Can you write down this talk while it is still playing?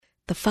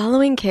The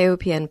following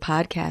KOPN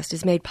podcast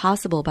is made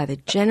possible by the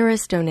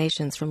generous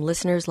donations from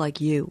listeners like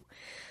you.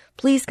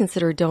 Please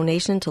consider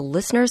donation to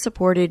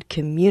listener-supported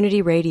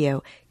community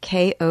radio,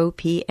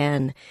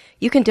 KOPN.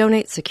 You can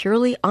donate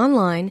securely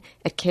online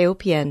at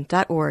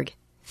kopn.org.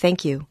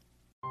 Thank you.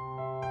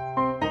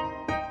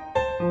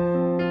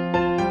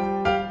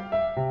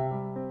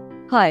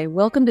 Hi,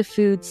 welcome to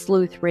Food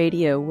Sleuth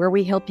Radio, where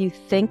we help you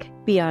think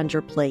beyond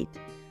your plate.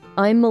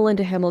 I'm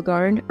Melinda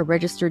Hemmelgarn, a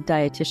registered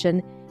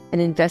dietitian, an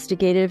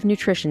investigative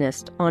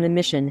nutritionist on a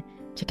mission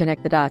to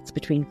connect the dots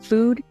between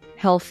food,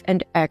 health,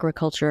 and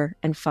agriculture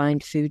and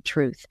find food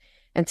truth.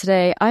 And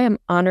today I am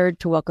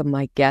honored to welcome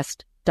my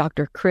guest,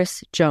 Dr.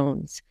 Chris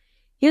Jones.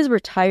 He is a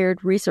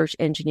retired research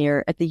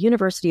engineer at the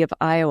University of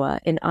Iowa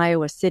in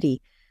Iowa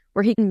City,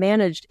 where he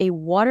managed a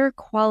water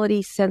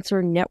quality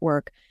sensor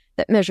network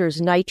that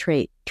measures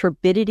nitrate,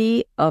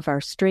 turbidity of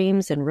our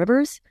streams and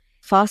rivers,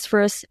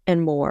 phosphorus,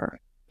 and more.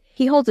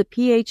 He holds a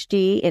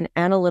Ph.D. in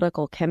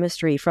analytical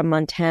chemistry from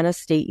Montana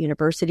State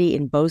University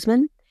in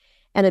Bozeman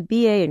and a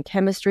BA in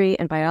chemistry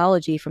and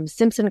biology from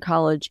Simpson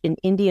College in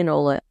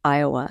Indianola,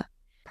 Iowa.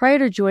 Prior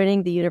to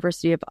joining the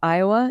University of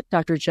Iowa,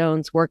 Dr.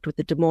 Jones worked with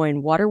the Des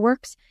Moines Water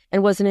Works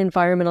and was an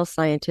environmental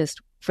scientist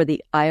for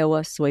the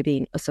Iowa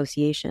Soybean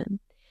Association.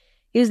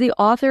 He is the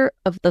author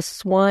of The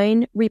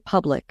Swine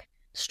Republic,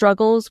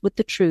 Struggles with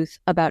the Truth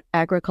About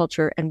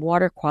Agriculture and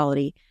Water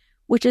Quality,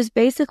 which is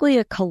basically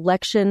a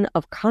collection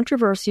of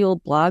controversial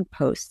blog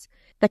posts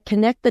that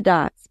connect the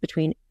dots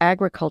between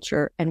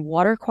agriculture and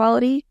water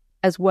quality,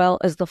 as well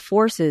as the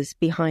forces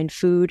behind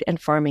food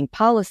and farming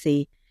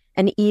policy,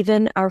 and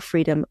even our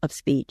freedom of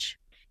speech.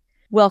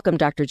 Welcome,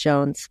 Dr.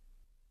 Jones.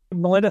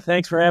 Melinda,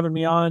 thanks for having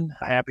me on.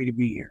 Happy to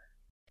be here.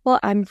 Well,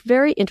 I'm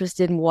very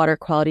interested in water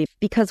quality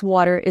because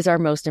water is our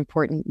most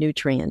important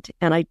nutrient,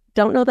 and I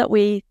don't know that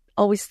we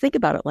always think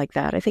about it like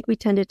that. I think we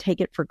tend to take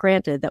it for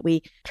granted that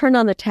we turn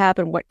on the tap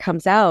and what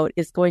comes out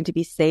is going to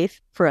be safe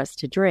for us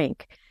to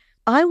drink.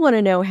 I want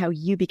to know how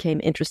you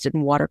became interested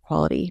in water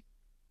quality.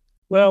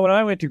 Well, when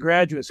I went to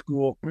graduate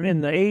school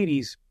in the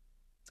 80s,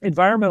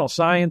 environmental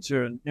science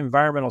or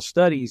environmental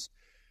studies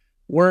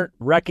weren't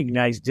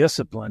recognized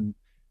discipline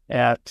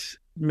at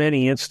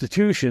many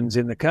institutions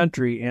in the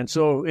country. And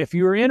so if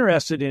you were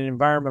interested in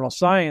environmental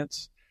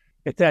science,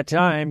 at that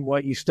time,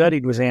 what you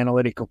studied was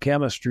analytical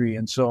chemistry.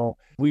 And so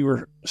we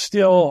were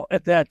still,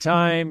 at that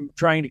time,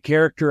 trying to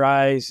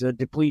characterize the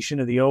depletion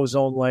of the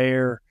ozone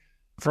layer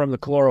from the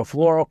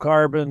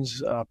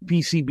chlorofluorocarbons,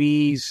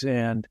 PCBs,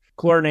 and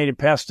chlorinated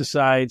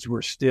pesticides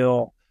were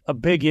still a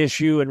big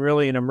issue and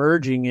really an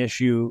emerging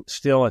issue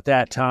still at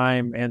that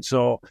time. And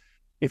so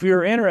if you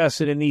were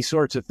interested in these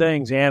sorts of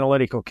things,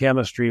 analytical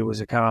chemistry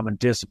was a common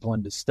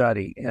discipline to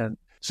study. And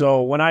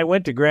so when I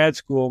went to grad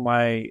school,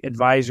 my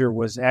advisor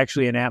was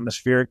actually an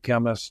atmospheric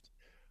chemist,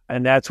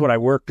 and that's what I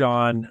worked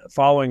on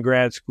following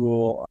grad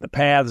school. The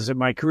paths that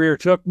my career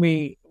took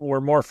me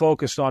were more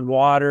focused on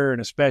water and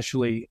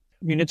especially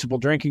municipal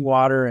drinking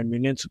water and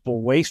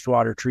municipal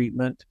wastewater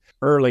treatment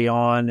early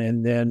on,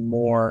 and then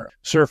more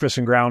surface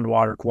and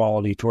groundwater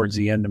quality towards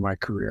the end of my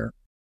career.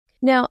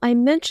 Now, I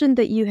mentioned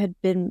that you had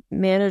been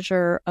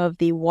manager of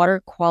the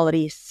Water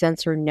Quality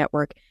Sensor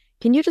Network.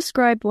 Can you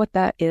describe what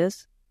that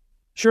is?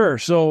 Sure.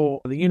 So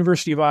the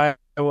University of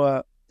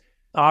Iowa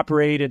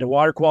operated a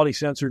water quality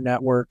sensor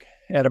network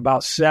at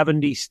about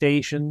 70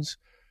 stations,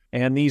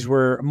 and these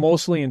were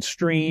mostly in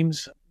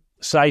streams.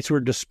 Sites were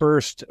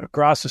dispersed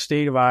across the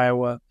state of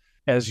Iowa.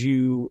 As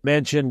you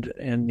mentioned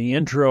in the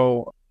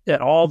intro,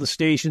 at all the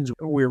stations,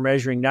 we were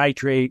measuring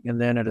nitrate, and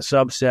then at a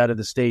subset of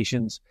the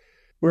stations,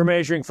 we're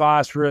measuring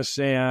phosphorus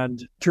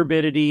and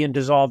turbidity and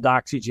dissolved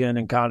oxygen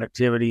and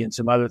conductivity and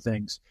some other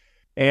things.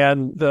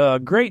 And the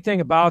great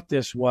thing about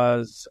this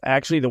was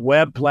actually the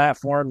web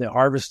platform that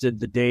harvested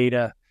the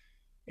data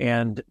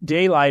and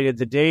daylighted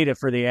the data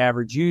for the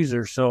average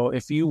user. So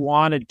if you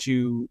wanted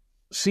to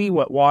see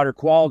what water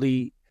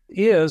quality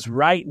is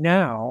right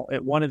now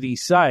at one of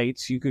these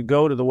sites, you could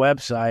go to the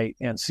website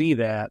and see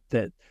that,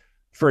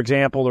 for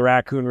example, the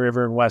Raccoon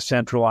River in west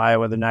central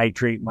Iowa, the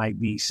nitrate might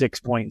be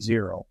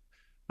 6.0.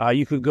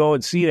 You could go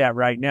and see that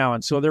right now.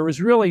 And so there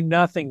was really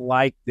nothing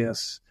like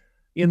this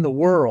in the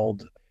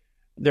world.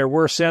 There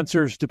were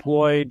sensors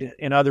deployed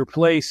in other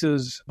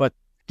places, but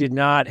did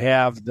not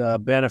have the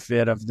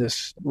benefit of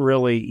this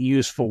really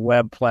useful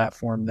web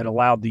platform that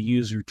allowed the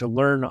user to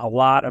learn a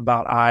lot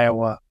about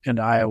Iowa and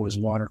Iowa's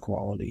water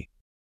quality.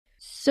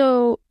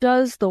 So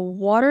does the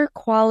water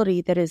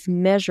quality that is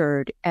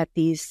measured at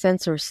these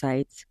sensor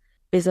sites,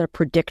 is it a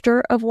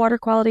predictor of water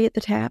quality at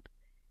the tap?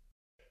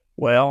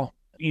 Well,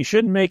 you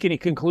shouldn't make any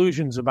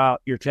conclusions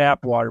about your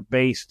tap water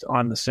based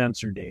on the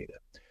sensor data.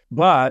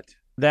 But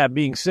that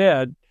being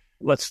said,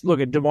 let's look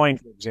at Des Moines,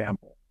 for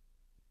example.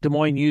 Des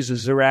Moines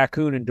uses the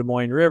Raccoon and Des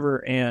Moines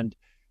River, and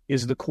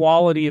is the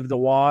quality of the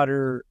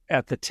water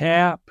at the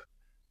tap,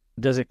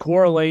 does it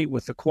correlate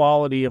with the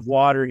quality of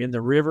water in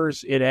the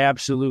rivers? It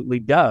absolutely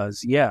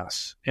does,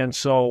 yes. And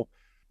so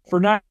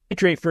for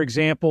nitrate, for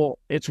example,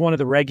 it's one of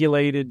the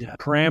regulated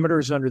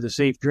parameters under the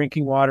Safe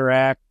Drinking Water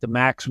Act. The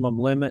maximum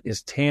limit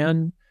is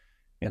 10.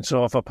 And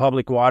so if a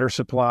public water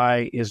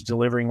supply is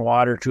delivering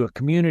water to a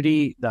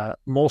community, the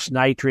most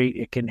nitrate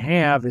it can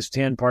have is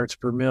 10 parts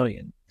per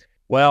million.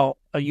 Well,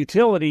 a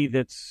utility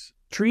that's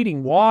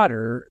treating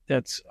water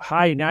that's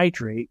high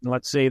nitrate, and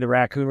let's say the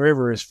Raccoon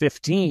River is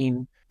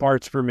 15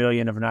 parts per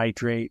million of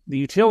nitrate, the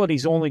utility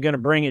is only going to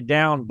bring it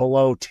down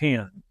below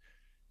 10.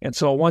 And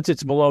so once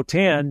it's below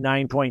 10,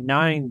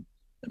 9.9,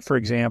 for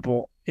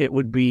example, it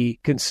would be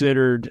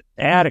considered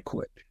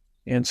adequate.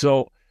 And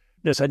so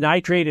does a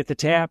nitrate at the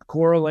tap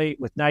correlate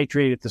with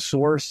nitrate at the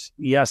source?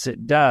 Yes,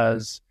 it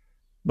does,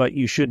 but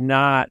you should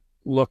not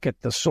look at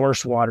the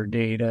source water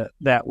data.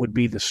 That would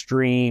be the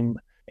stream,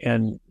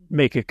 and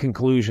make a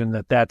conclusion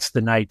that that's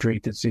the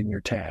nitrate that's in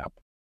your tap.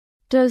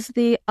 Does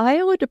the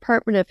Iowa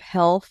Department of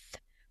Health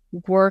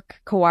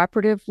work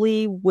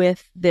cooperatively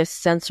with this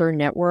sensor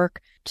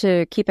network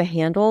to keep a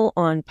handle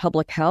on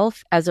public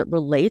health as it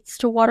relates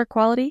to water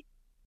quality?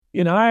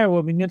 In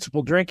Iowa,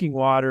 municipal drinking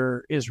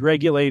water is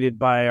regulated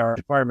by our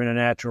Department of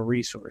Natural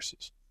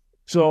Resources.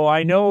 So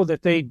I know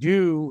that they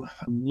do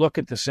look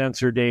at the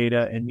sensor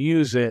data and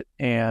use it.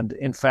 And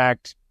in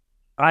fact,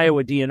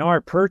 Iowa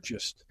DNR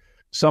purchased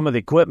some of the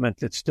equipment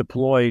that's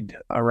deployed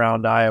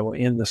around Iowa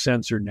in the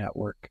sensor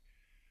network.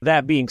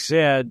 That being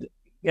said,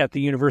 at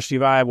the University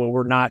of Iowa,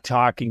 we're not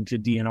talking to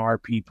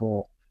DNR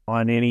people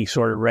on any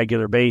sort of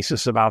regular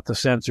basis about the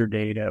sensor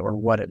data or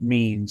what it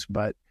means,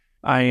 but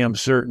I am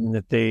certain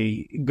that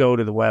they go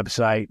to the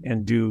website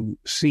and do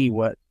see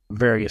what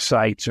various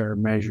sites are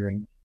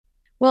measuring.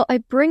 Well, I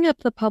bring up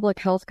the public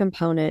health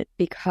component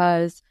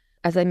because,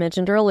 as I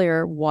mentioned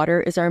earlier,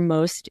 water is our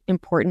most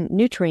important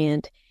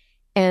nutrient,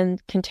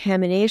 and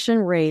contamination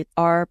rates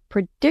are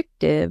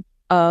predictive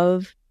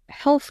of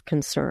health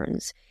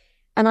concerns.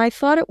 And I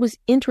thought it was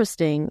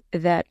interesting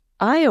that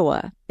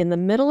Iowa, in the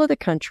middle of the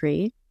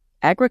country,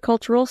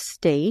 agricultural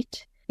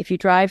state, if you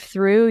drive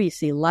through, you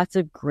see lots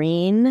of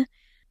green,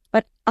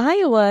 but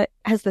Iowa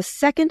has the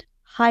second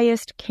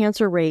highest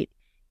cancer rate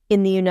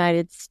in the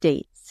United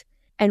States.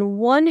 And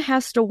one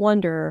has to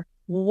wonder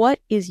what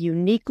is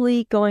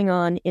uniquely going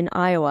on in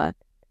Iowa.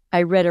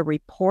 I read a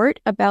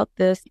report about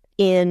this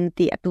in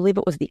I believe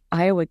it was the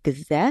Iowa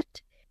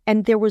Gazette,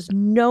 and there was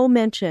no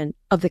mention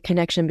of the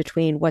connection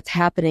between what's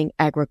happening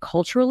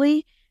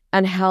agriculturally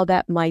and how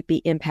that might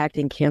be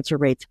impacting cancer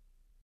rates.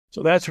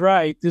 So that's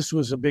right. This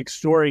was a big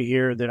story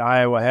here that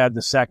Iowa had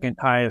the second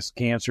highest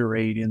cancer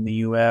rate in the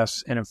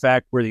U.S. And in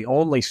fact, we're the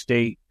only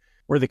state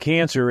where the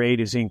cancer rate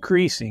is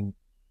increasing.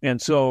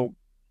 And so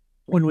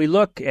when we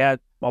look at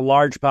a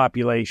large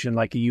population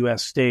like a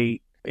U.S.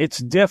 state, it's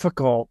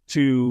difficult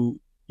to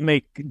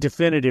make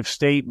definitive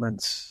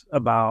statements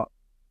about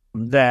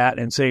that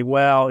and say,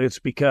 well, it's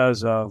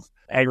because of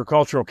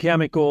agricultural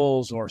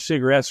chemicals or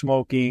cigarette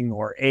smoking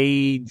or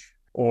age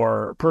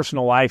or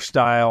personal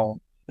lifestyle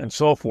and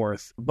so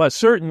forth. But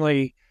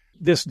certainly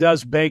this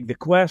does beg the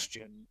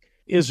question,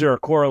 is there a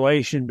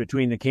correlation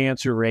between the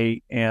cancer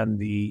rate and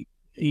the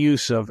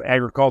use of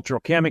agricultural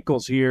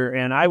chemicals here?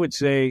 And I would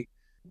say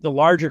the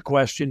larger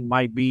question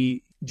might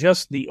be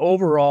just the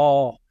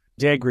overall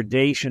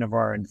degradation of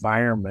our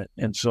environment.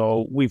 And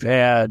so we've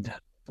had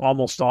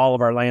almost all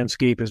of our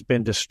landscape has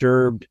been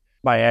disturbed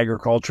by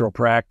agricultural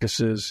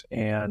practices.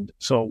 And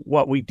so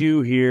what we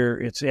do here,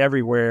 it's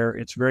everywhere.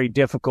 It's very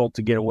difficult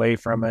to get away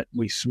from it.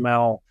 We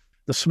smell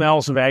the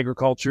smells of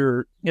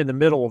agriculture in the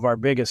middle of our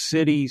biggest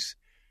cities.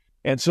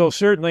 And so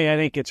certainly I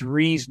think it's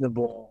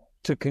reasonable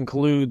to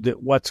conclude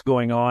that what's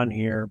going on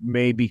here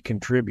may be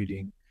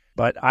contributing.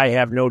 But I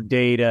have no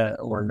data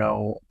or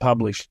no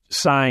published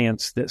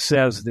science that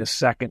says this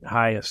second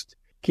highest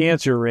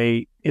cancer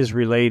rate is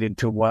related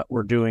to what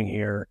we're doing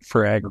here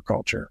for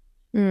agriculture.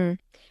 Well,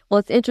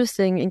 it's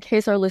interesting. In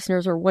case our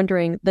listeners are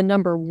wondering, the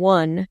number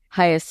one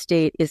highest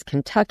state is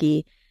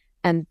Kentucky,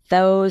 and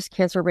those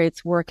cancer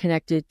rates were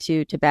connected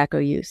to tobacco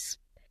use.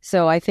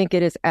 So I think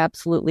it is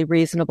absolutely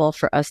reasonable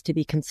for us to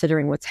be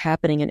considering what's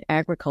happening in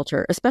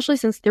agriculture, especially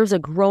since there's a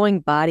growing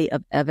body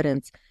of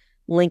evidence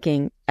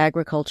linking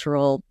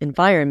agricultural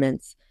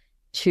environments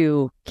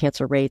to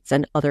cancer rates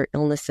and other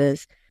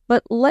illnesses.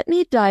 But let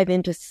me dive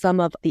into some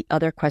of the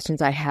other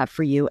questions I have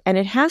for you. And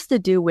it has to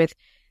do with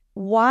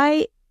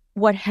why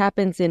what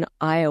happens in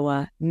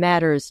Iowa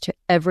matters to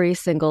every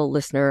single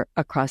listener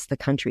across the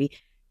country.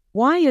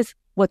 Why is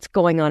what's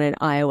going on in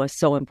Iowa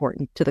so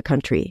important to the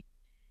country?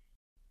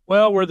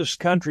 Well, we're this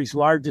country's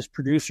largest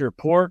producer of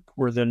pork.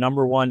 We're the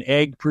number one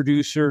egg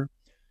producer.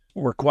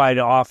 We're quite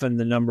often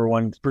the number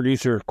one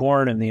producer of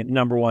corn and the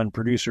number one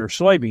producer of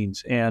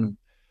soybeans. And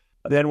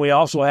then we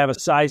also have a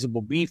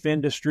sizable beef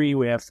industry.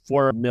 We have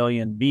 4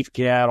 million beef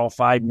cattle,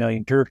 5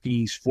 million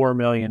turkeys, 4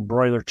 million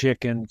broiler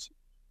chickens.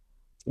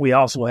 We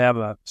also have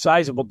a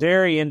sizable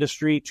dairy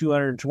industry,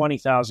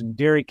 220,000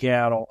 dairy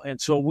cattle. And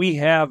so we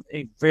have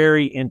a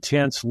very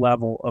intense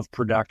level of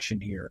production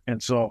here.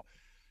 And so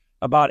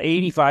about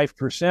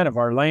 85% of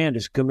our land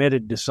is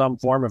committed to some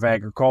form of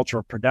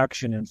agricultural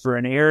production. And for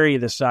an area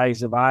the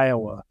size of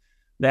Iowa,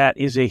 that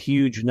is a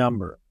huge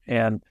number.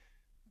 And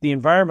the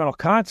environmental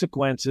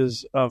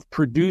consequences of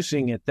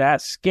producing at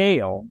that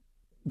scale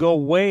go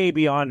way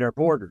beyond our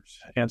borders.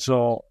 And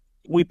so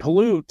we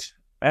pollute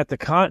at the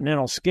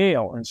continental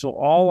scale. And so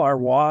all our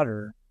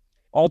water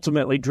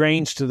ultimately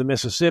drains to the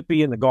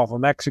Mississippi and the Gulf of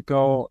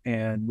Mexico.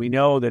 And we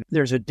know that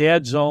there's a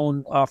dead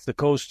zone off the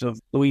coast of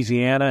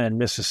Louisiana and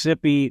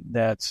Mississippi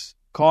that's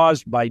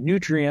caused by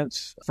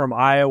nutrients from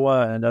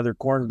Iowa and other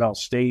Corn Belt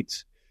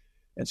states.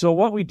 And so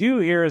what we do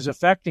here is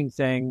affecting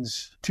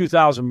things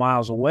 2,000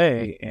 miles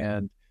away.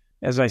 And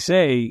as I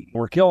say,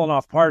 we're killing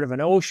off part of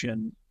an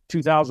ocean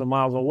 2,000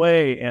 miles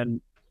away.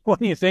 And when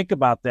you think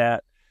about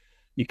that,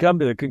 you come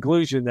to the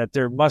conclusion that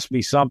there must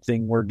be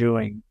something we're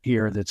doing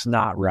here that's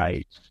not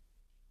right.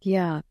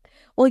 Yeah.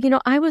 Well,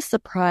 I was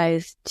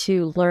surprised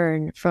to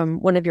learn from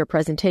one of your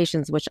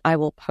presentations, which I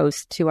will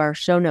post to our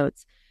show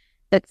notes,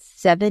 that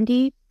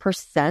 70%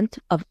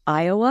 of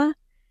Iowa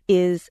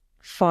is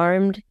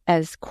farmed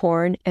as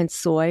corn and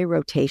soy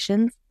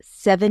rotations.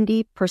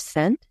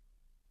 70%?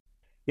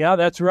 Yeah,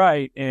 that's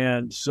right.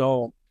 And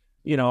so,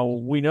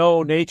 we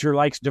know nature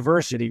likes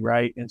diversity,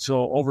 right? And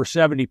so over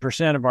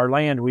 70% of our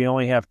land, we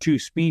only have two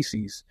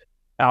species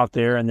out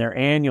there, and they're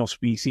annual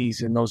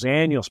species, and those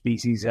annual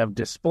species have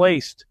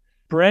displaced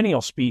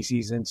perennial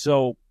species. And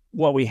so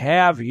what we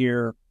have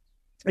here,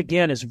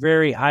 again, is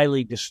very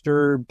highly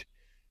disturbed.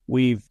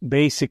 We've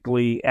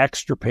basically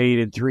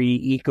extirpated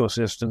three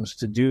ecosystems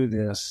to do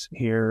this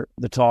here: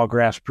 the tall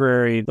grass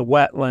prairie, the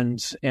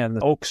wetlands, and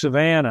the oak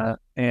savanna.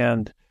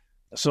 And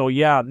so,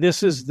 yeah,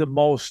 this is the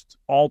most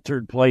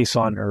altered place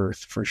on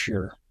Earth for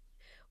sure.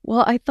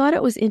 Well, I thought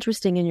it was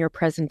interesting in your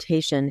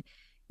presentation.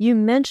 You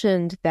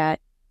mentioned that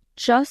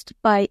just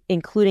by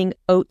including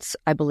oats,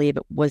 I believe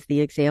it was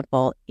the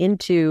example,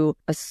 into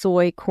a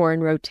soy corn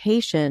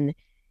rotation,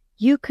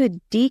 you could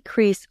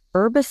decrease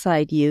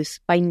herbicide use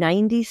by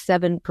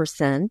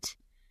 97%.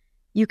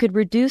 You could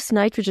reduce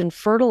nitrogen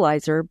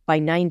fertilizer by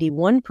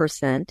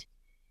 91%,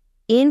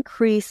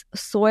 increase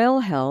soil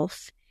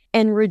health,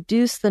 and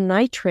reduce the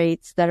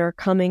nitrates that are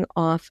coming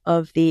off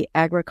of the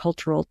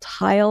agricultural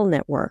tile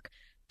network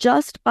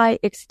just by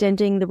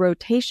extending the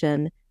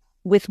rotation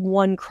with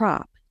one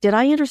crop. Did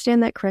I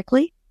understand that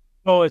correctly?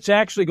 Oh, it's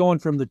actually going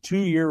from the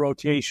 2-year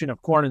rotation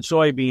of corn and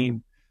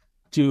soybean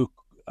to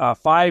a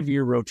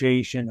 5-year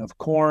rotation of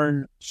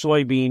corn,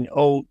 soybean,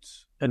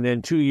 oats, and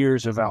then 2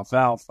 years of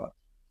alfalfa.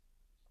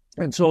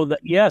 And so,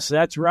 yes,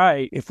 that's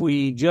right. If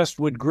we just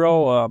would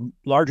grow a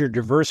larger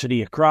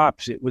diversity of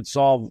crops, it would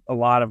solve a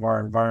lot of our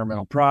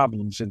environmental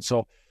problems. And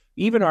so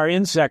even our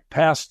insect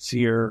pests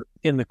here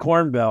in the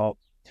Corn Belt,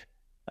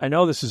 I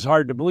know this is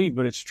hard to believe,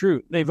 but it's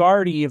true. They've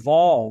already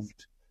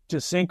evolved to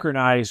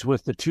synchronize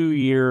with the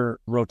 2-year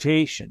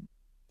rotation.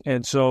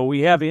 And so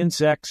we have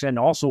insects and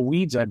also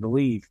weeds, I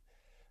believe,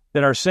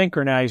 that are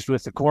synchronized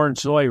with the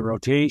corn-soy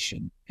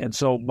rotation. And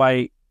so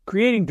by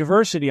creating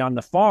diversity on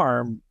the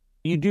farm,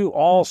 you do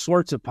all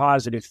sorts of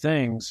positive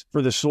things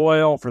for the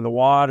soil, for the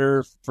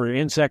water, for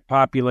insect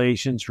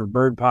populations, for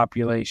bird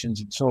populations,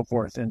 and so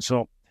forth. And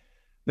so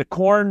the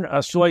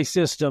corn-soy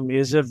system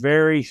is a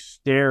very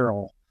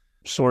sterile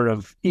sort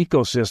of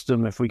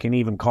ecosystem, if we can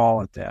even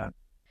call it that.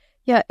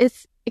 Yeah,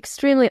 it's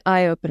extremely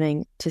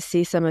eye-opening to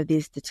see some of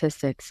these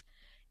statistics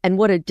and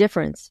what a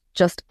difference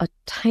just a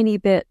tiny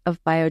bit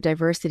of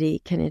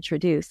biodiversity can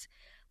introduce.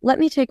 Let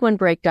me take one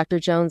break, Dr.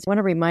 Jones. I want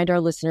to remind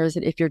our listeners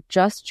that if you're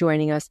just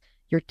joining us,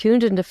 you're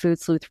tuned into Food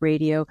Sleuth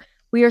Radio.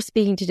 We are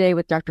speaking today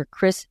with Dr.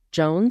 Chris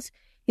Jones.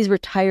 He's a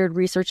retired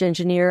research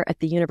engineer at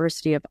the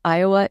University of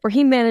Iowa, where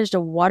he managed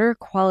a water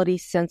quality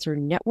sensor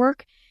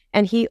network,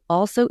 and he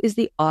also is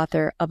the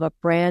author of a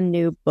brand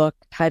new book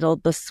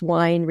titled The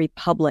Swine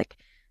Republic: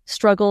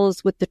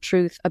 Struggles with the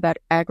Truth About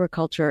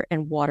Agriculture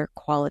and Water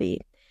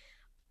Quality.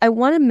 I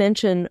want to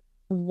mention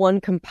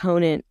one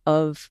component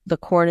of the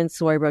corn and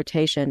soy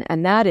rotation,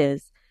 and that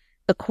is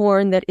the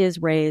corn that is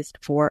raised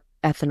for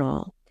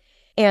ethanol.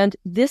 And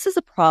this is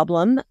a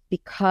problem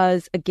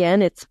because,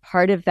 again, it's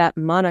part of that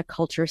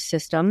monoculture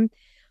system,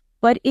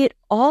 but it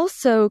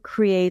also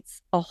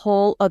creates a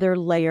whole other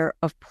layer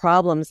of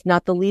problems,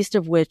 not the least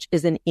of which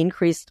is an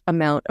increased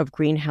amount of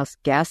greenhouse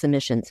gas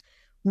emissions.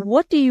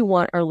 What do you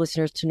want our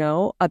listeners to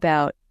know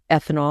about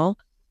ethanol?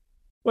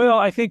 Well,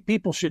 I think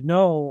people should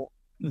know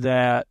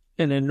that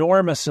an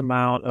enormous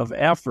amount of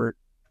effort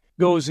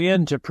goes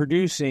into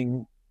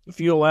producing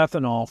fuel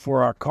ethanol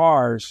for our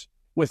cars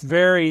with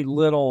very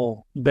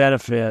little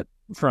benefit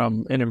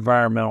from an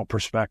environmental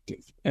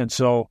perspective. And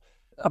so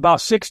about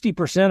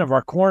 60% of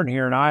our corn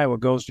here in Iowa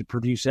goes to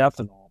produce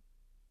ethanol,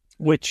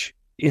 which,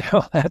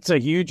 that's a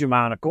huge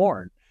amount of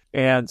corn.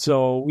 And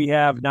so we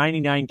have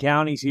 99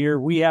 counties here.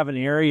 We have an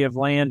area of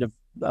land of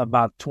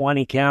about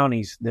 20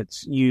 counties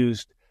that's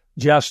used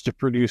just to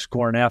produce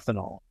corn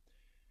ethanol.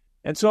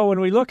 And so when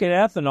we look at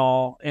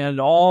ethanol and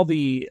all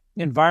the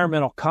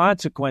environmental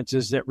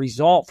consequences that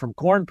result from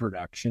corn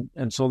production,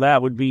 and so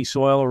that would be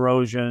soil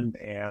erosion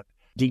and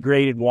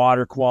degraded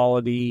water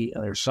quality,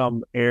 there's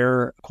some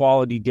air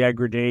quality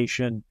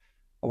degradation.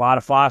 A lot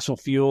of fossil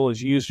fuel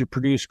is used to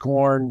produce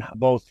corn,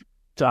 both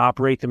to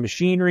operate the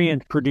machinery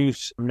and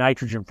produce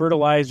nitrogen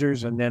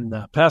fertilizers and then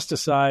the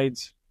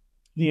pesticides.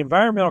 the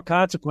environmental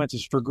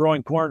consequences for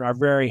growing corn are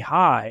very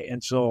high.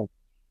 And so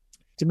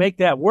to make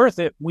that worth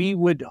it, we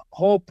would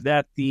hope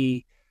that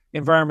the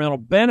environmental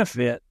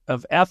benefit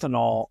of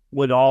ethanol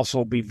would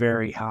also be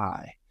very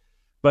high.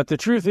 But the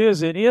truth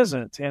is it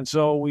isn't. And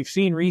so we've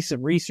seen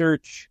recent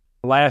research.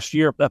 Last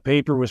year, a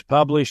paper was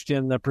published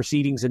in the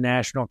Proceedings of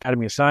National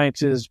Academy of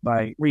Sciences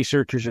by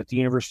researchers at the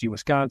University of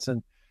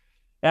Wisconsin,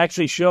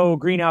 actually show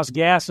greenhouse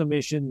gas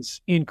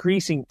emissions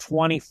increasing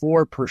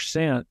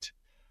 24%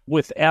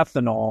 with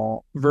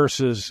ethanol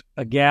versus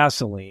a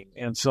gasoline.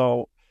 And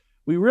so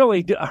we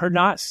really are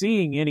not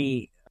seeing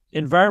any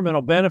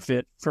environmental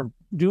benefit from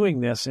doing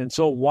this. And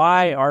so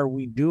why are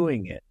we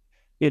doing it?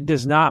 It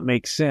does not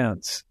make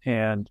sense.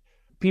 And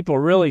people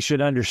really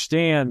should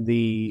understand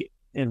the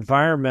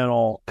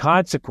environmental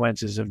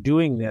consequences of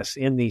doing this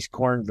in these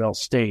Cornville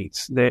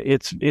states.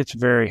 It's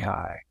very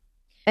high.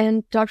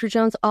 And Dr.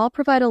 Jones, I'll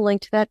provide a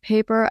link to that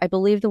paper. I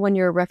believe the one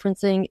you're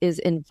referencing is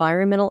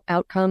Environmental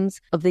Outcomes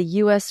of the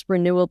U.S.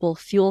 Renewable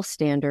Fuel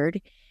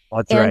Standard.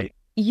 That's right.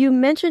 You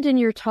mentioned in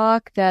your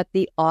talk that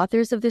the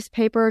authors of this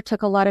paper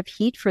took a lot of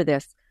heat for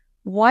this.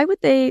 Why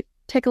would they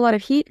take a lot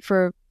of heat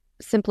for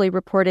simply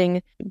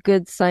reporting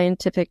good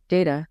scientific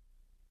data?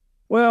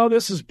 Well,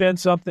 this has been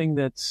something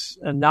that's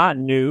not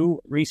new.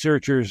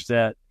 Researchers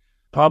that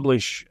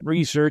publish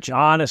research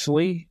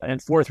honestly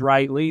and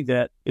forthrightly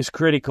that is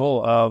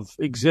critical of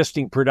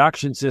existing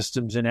production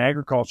systems in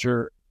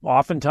agriculture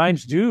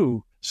oftentimes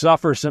do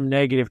suffer some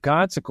negative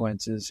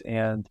consequences.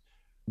 And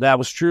that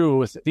was true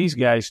with these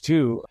guys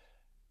too.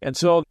 And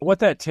so what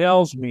that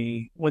tells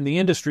me, when the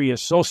industry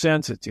is so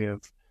sensitive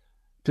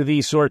to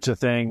these sorts of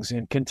things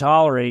and can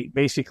tolerate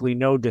basically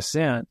no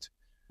dissent,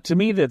 to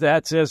me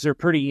that says they're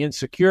pretty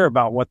insecure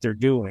about what they're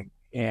doing.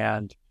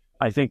 And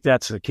I think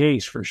that's the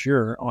case for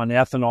sure on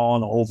ethanol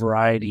and a whole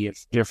variety of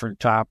different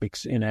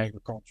topics in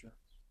agriculture.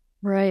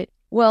 Right.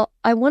 Well,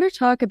 I want to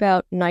talk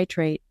about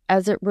nitrate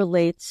as it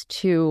relates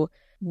to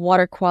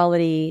water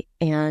quality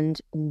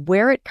and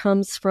where it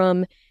comes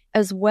from,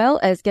 as well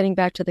as getting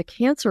back to the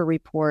cancer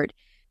report.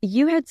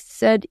 You had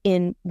said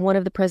in one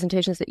of the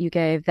presentations that you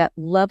gave that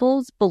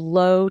levels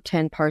below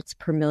 10 parts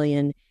per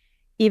million,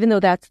 even though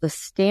that's the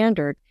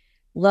standard,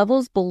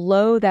 levels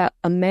below that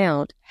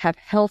amount have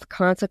health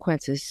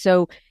consequences.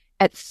 So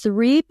at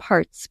 3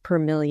 parts per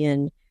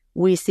million,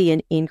 we see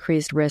an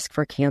increased risk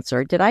for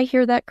cancer. Did I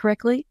hear that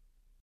correctly?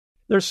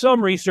 There's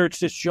some research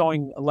that's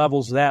showing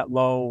levels that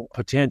low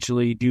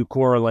potentially do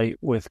correlate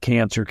with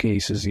cancer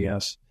cases,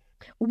 yes.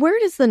 Where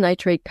does the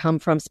nitrate come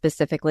from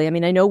specifically? I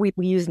mean, I know we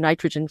use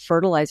nitrogen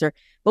fertilizer,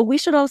 but we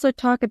should also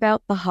talk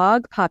about the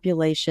hog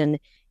population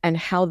and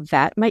how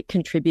that might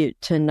contribute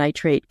to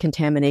nitrate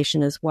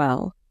contamination as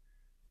well.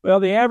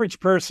 Well, the average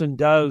person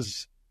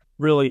does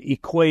really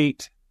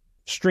equate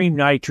stream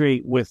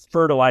nitrate with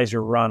fertilizer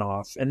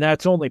runoff, and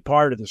that's only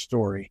part of the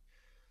story.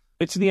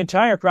 It's the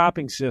entire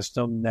cropping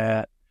system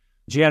that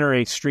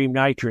generates stream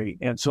nitrate.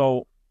 And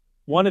so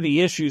one of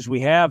the issues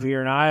we have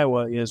here in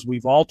Iowa is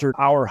we've altered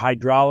our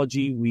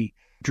hydrology. We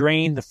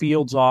drain the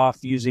fields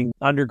off using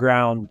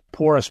underground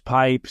porous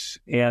pipes.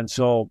 And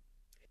so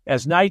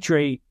as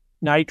nitrogen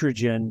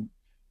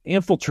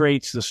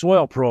infiltrates the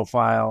soil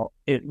profile,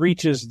 it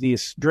reaches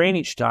this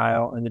drainage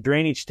tile, and the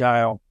drainage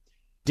tile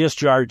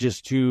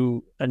discharges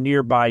to a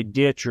nearby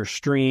ditch or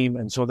stream.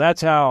 And so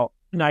that's how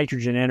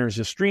nitrogen enters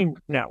the stream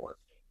network.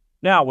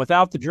 Now,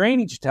 without the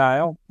drainage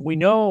tile, we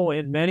know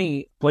in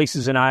many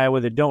places in Iowa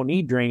that don't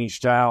need drainage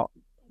tile,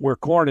 where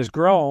corn is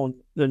grown,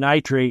 the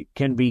nitrate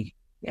can be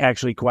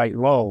actually quite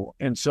low.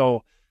 And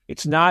so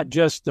it's not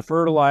just the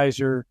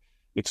fertilizer,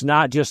 it's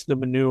not just the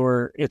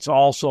manure, it's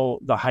also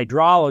the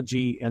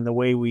hydrology and the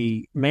way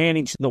we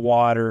manage the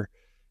water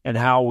and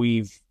how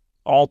we've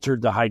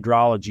altered the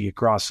hydrology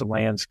across the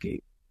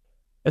landscape.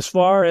 As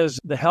far as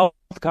the health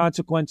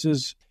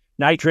consequences,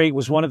 nitrate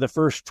was one of the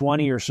first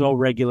 20 or so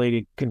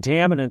regulated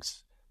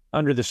contaminants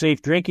under the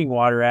Safe Drinking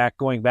Water Act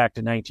going back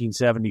to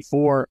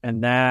 1974,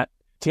 and that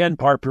 10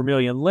 part per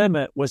million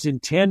limit was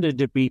intended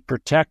to be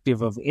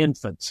protective of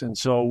infants. And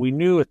so we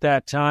knew at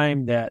that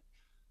time that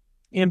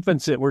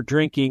infants that were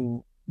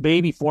drinking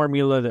baby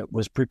formula that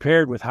was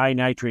prepared with high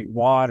nitrate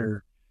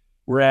water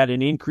were at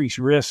an increased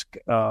risk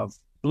of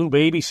blue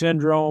baby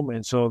syndrome,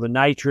 and so the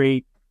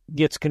nitrate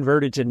gets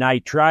converted to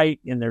nitrite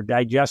in their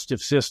digestive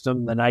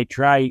system. The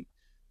nitrite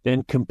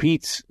then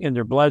competes in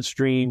their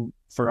bloodstream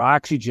for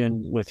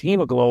oxygen with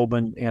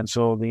hemoglobin, and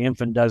so the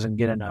infant doesn't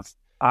get enough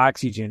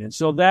oxygen. And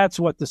so that's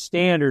what the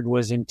standard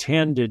was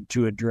intended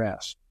to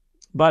address.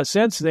 But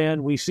since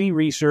then, we see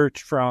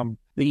research from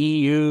the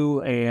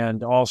EU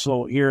and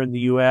also here in the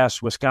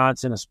U.S.,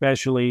 Wisconsin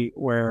especially,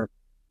 where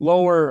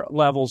lower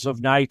levels of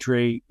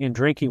nitrate in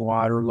drinking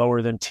water,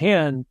 lower than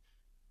 10,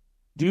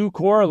 do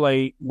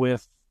correlate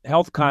with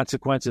health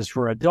consequences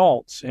for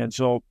adults. And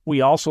so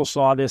we also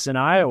saw this in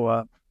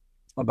Iowa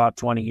about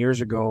 20 years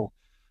ago.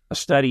 A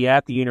study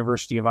at the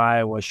University of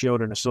Iowa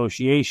showed an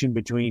association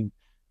between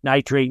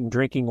nitrate in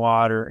drinking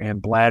water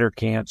and bladder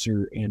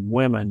cancer in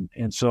women.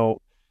 And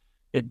so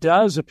it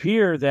does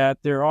appear that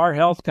there are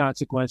health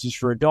consequences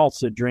for adults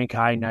that drink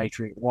high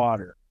nitrate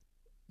water.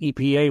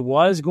 EPA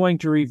was going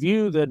to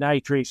review the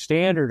nitrate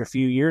standard a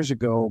few years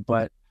ago,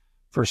 but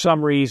for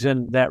some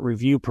reason that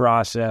review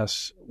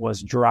process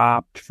was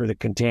dropped for the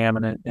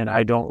contaminant, and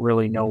I don't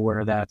really know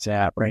where that's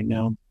at right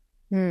now.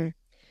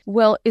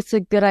 Well, it's a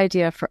good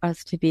idea for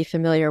us to be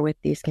familiar with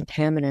these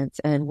contaminants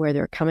and where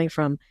they're coming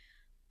from.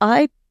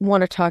 I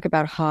want to talk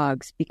about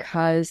hogs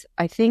because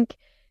I think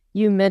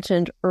you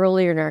mentioned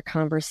earlier in our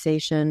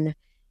conversation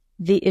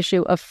the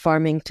issue of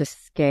farming to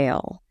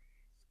scale.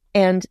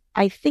 And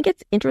I think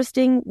it's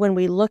interesting when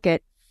we look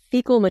at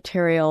fecal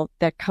material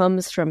that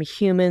comes from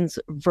humans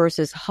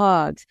versus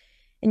hogs.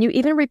 And you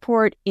even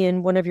report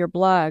in one of your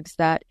blogs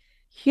that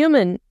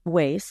human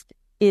waste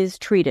is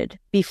treated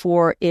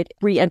before it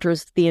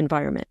re-enters the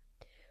environment.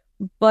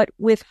 But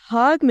with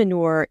hog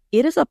manure,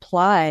 it is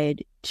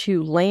applied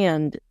to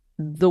land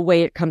the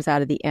way it comes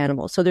out of the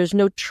animal. So there's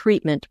no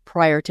treatment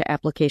prior to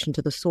application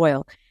to the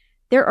soil.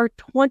 There are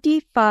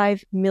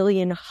 25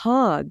 million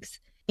hogs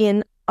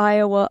in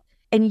Iowa,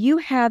 and you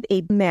have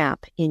a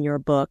map in your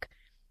book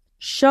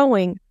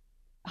showing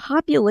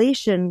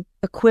population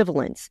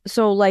equivalents.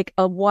 So like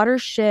a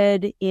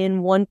watershed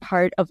in one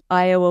part of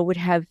Iowa would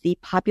have the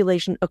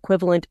population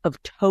equivalent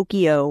of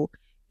Tokyo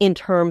in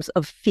terms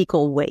of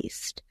fecal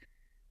waste.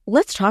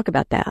 Let's talk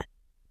about that.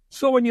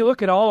 So when you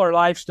look at all our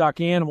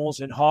livestock animals,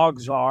 and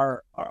hogs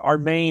are our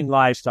main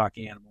livestock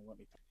animal,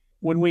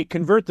 when we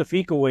convert the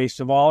fecal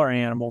waste of all our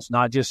animals,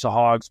 not just the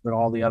hogs, but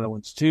all the other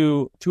ones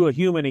too, to a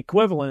human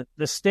equivalent,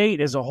 the state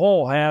as a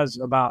whole has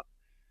about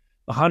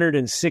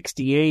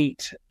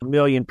 168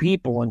 million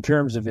people in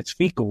terms of its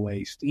fecal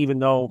waste, even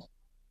though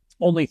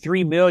only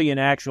 3 million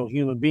actual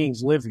human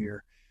beings live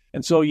here.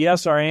 And so,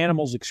 yes, our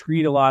animals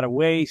excrete a lot of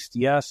waste.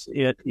 Yes,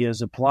 it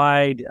is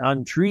applied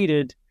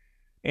untreated.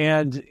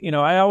 And,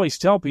 I always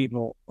tell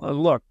people,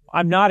 look,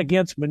 I'm not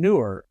against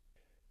manure.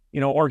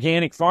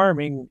 Organic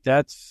farming,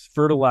 that's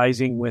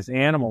fertilizing with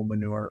animal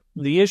manure.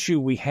 The issue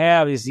we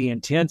have is the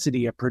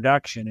intensity of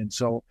production. And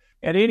so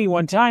at any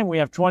one time, we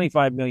have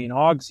 25 million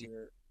hogs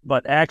here,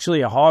 but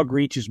actually a hog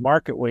reaches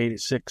market weight at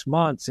 6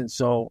 months. And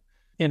so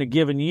in a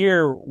given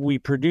year, we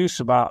produce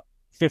about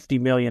 50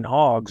 million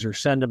hogs or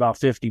send about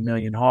 50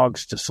 million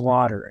hogs to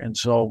slaughter. And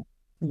so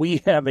we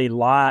have a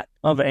lot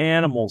of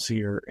animals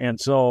here. And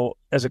so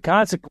as a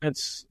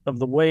consequence of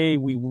the way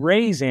we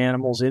raise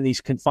animals in these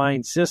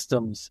confined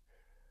systems,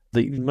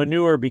 the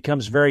manure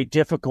becomes very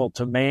difficult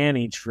to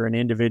manage for an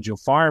individual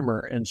farmer.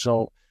 And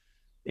so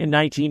in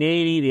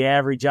 1980, the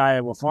average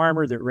Iowa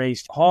farmer that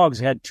raised hogs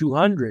had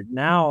 200.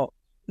 Now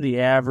the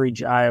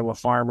average Iowa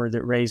farmer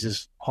that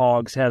raises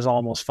hogs has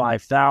almost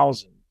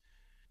 5,000.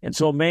 And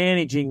so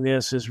managing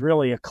this is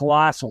really a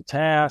colossal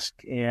task,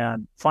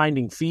 and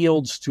finding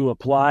fields to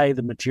apply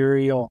the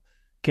material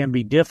can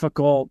be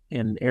difficult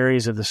in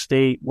areas of the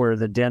state where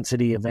the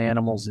density of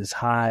animals is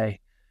high.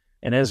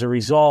 And as a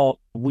result,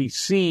 we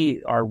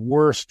see our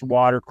worst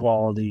water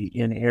quality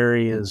in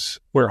areas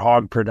where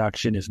hog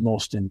production is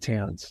most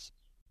intense.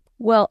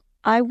 Well,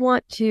 I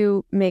want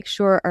to make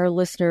sure our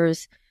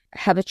listeners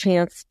have a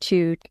chance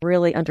to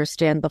really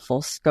understand the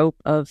full scope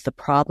of the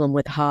problem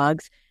with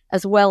hogs,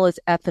 as well as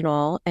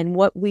ethanol and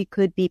what we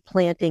could be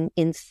planting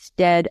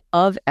instead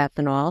of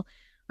ethanol.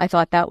 I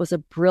thought that was a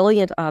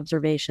brilliant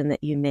observation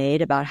that you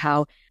made about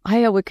how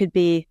Iowa could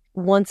be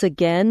once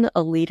again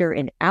a leader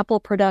in apple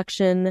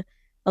production,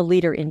 a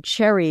leader in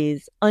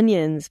cherries,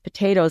 onions,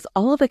 potatoes,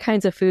 all of the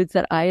kinds of foods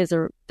that I, as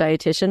a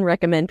dietitian,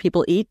 recommend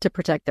people eat to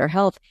protect their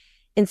health,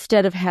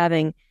 instead of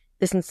having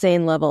this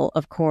insane level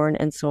of corn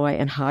and soy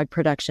and hog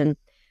production.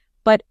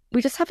 But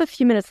we just have a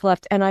few minutes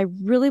left, and I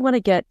really want to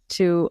get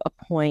to a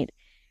point,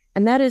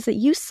 and that is that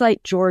you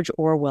cite George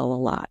Orwell a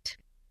lot.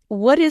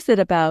 What is it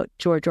about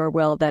George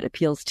Orwell that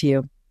appeals to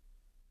you?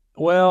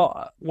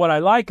 Well, what I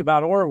like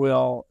about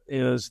Orwell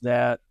is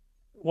that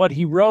what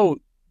he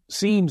wrote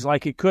seems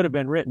like it could have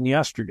been written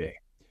yesterday.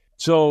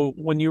 So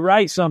when you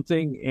write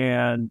something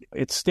and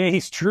it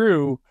stays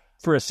true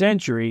for a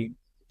century,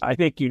 I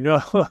think you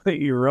know that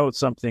you wrote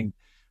something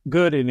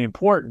good and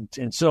important.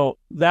 And so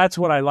that's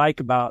what I like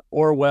about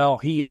Orwell.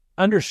 He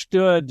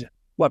understood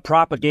what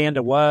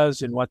propaganda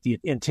was and what the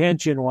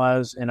intention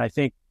was. And I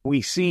think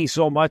we see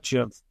so much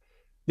of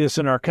this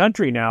in our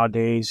country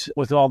nowadays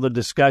with all the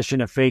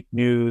discussion of fake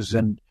news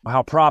and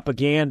how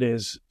propaganda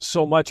is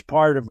so much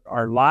part of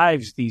our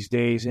lives these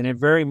days. And it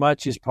very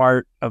much is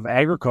part of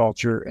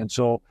agriculture. And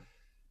so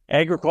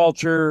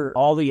agriculture,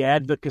 all the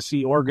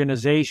advocacy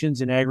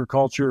organizations in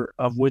agriculture,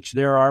 of which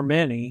there are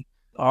many,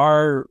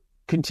 are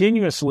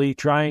continuously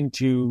trying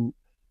to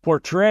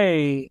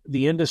portray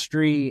the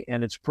industry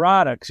and its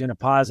products in a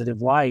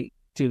positive light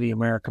to the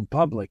American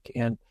public.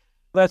 And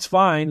that's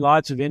fine.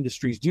 Lots of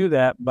industries do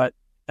that. But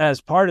as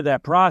part of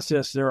that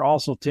process, there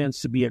also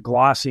tends to be a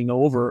glossing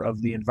over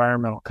of the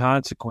environmental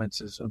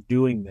consequences of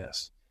doing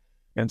this.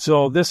 And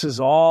so this is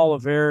all a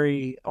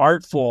very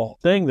artful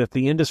thing that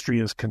the industry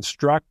has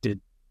constructed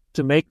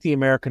to make the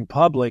American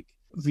public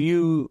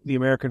view the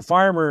American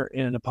farmer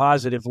in a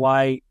positive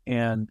light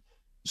and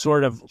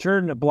sort of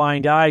turn a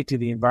blind eye to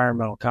the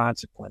environmental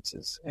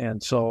consequences.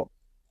 And so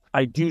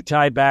I do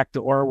tie back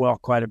to Orwell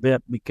quite a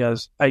bit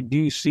because I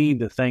do see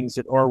the things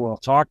that Orwell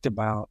talked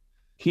about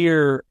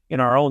here in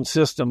our own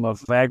system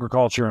of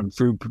agriculture and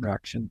food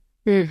production.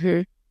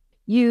 Mm-hmm.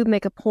 You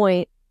make a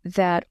point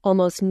that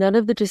almost none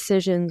of the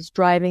decisions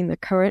driving the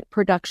current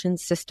production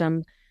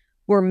system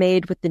were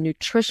made with the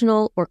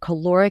nutritional or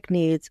caloric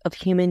needs of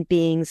human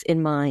beings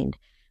in mind.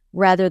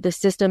 Rather, the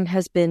system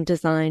has been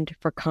designed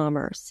for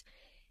commerce.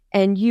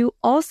 And you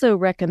also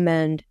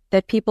recommend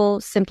that people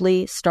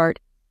simply start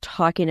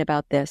talking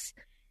about this.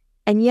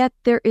 And yet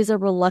there is a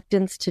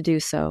reluctance to do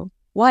so.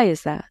 Why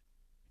is that?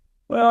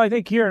 Well, I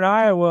think here in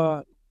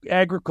Iowa,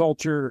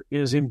 agriculture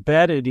is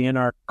embedded in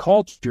our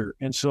culture.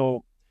 And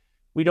so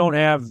we don't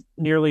have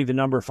nearly the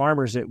number of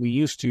farmers that we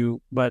used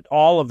to, but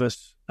all of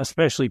us,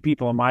 especially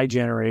people in my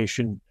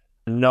generation,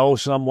 know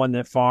someone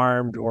that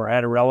farmed or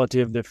had a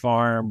relative that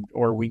farmed,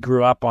 or we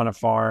grew up on a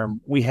farm.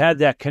 We had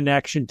that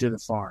connection to the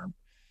farm.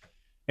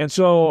 And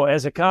so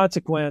as a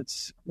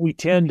consequence, we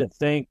tend to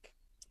think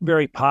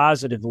very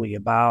positively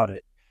about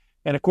it.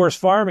 And of course,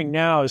 farming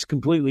now is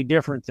completely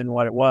different than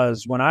what it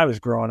was when I was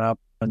growing up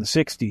in the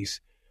 60s.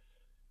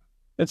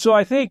 And so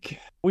I think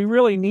we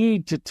really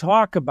need to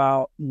talk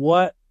about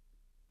what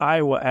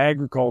Iowa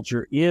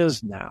agriculture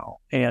is now.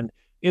 And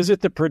is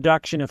it the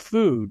production of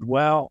food?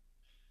 Well,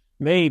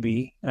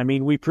 maybe. I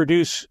mean, we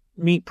produce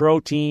meat,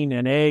 protein,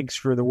 and eggs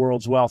for the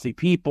world's wealthy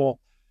people.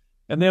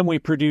 And then we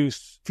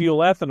produce fuel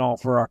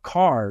ethanol for our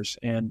cars.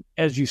 And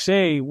as you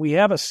say, we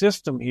have a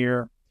system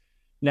here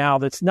now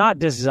that's not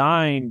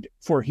designed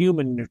for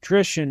human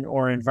nutrition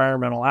or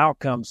environmental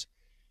outcomes.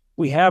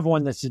 We have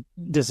one that's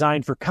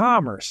designed for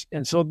commerce.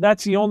 And so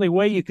that's the only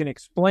way you can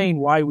explain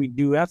why we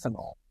do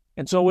ethanol.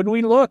 And so when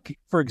we look,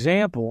 for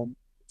example,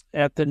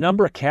 at the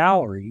number of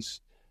calories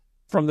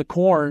from the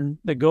corn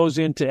that goes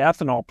into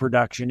ethanol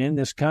production in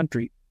this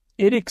country,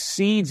 it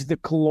exceeds the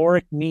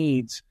caloric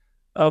needs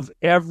of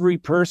every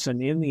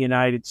person in the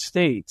United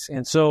States.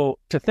 And so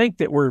to think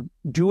that we're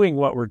doing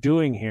what we're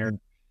doing here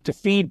to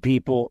feed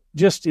people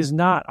just is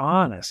not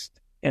honest.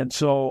 And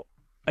so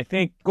I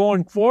think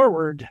going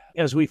forward,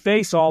 as we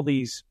face all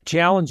these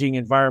challenging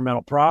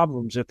environmental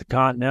problems at the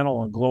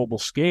continental and global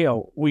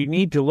scale, we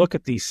need to look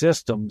at these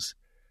systems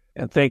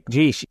and think,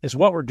 geez, is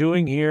what we're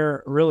doing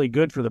here really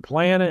good for the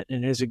planet?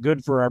 And is it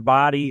good for our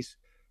bodies?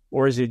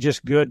 Or is it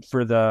just good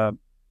for the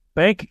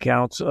bank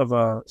accounts of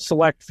a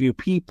select few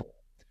people?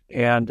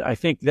 And I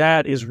think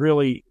that is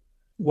really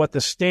what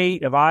the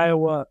state of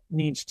Iowa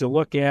needs to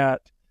look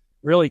at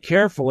really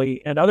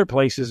carefully, and other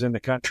places in the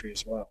country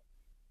as well.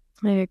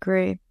 I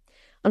agree.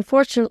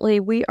 Unfortunately,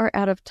 we are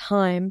out of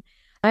time.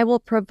 I will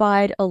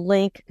provide a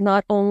link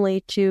not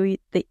only to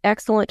the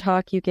excellent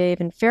talk you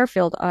gave in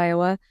Fairfield,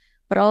 Iowa,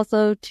 but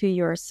also to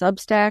your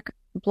Substack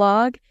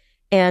blog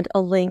and a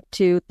link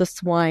to the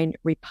Swine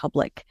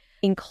Republic.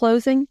 In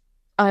closing,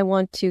 I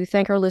want to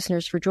thank our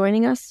listeners for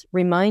joining us,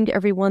 remind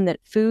everyone that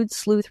Food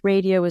Sleuth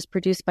Radio is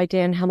produced by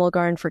Dan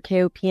Hemmelgarn for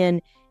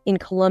KOPN in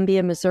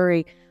Columbia,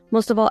 Missouri.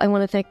 Most of all, I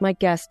want to thank my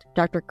guest,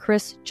 Dr.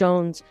 Chris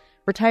Jones,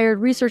 retired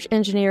research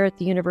engineer at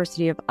the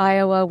University of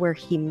Iowa, where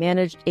he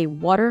managed a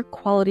water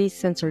quality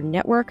sensor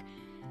network.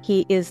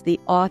 He is the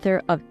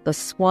author of The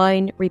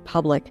Swine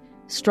Republic,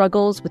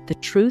 Struggles with the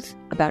Truth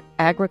About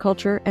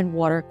Agriculture and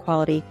Water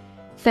Quality.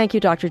 Thank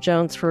you, Dr.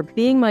 Jones, for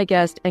being my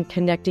guest and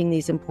connecting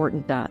these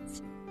important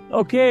dots.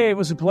 Okay, it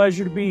was a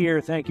pleasure to be here.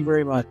 Thank you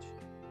very much.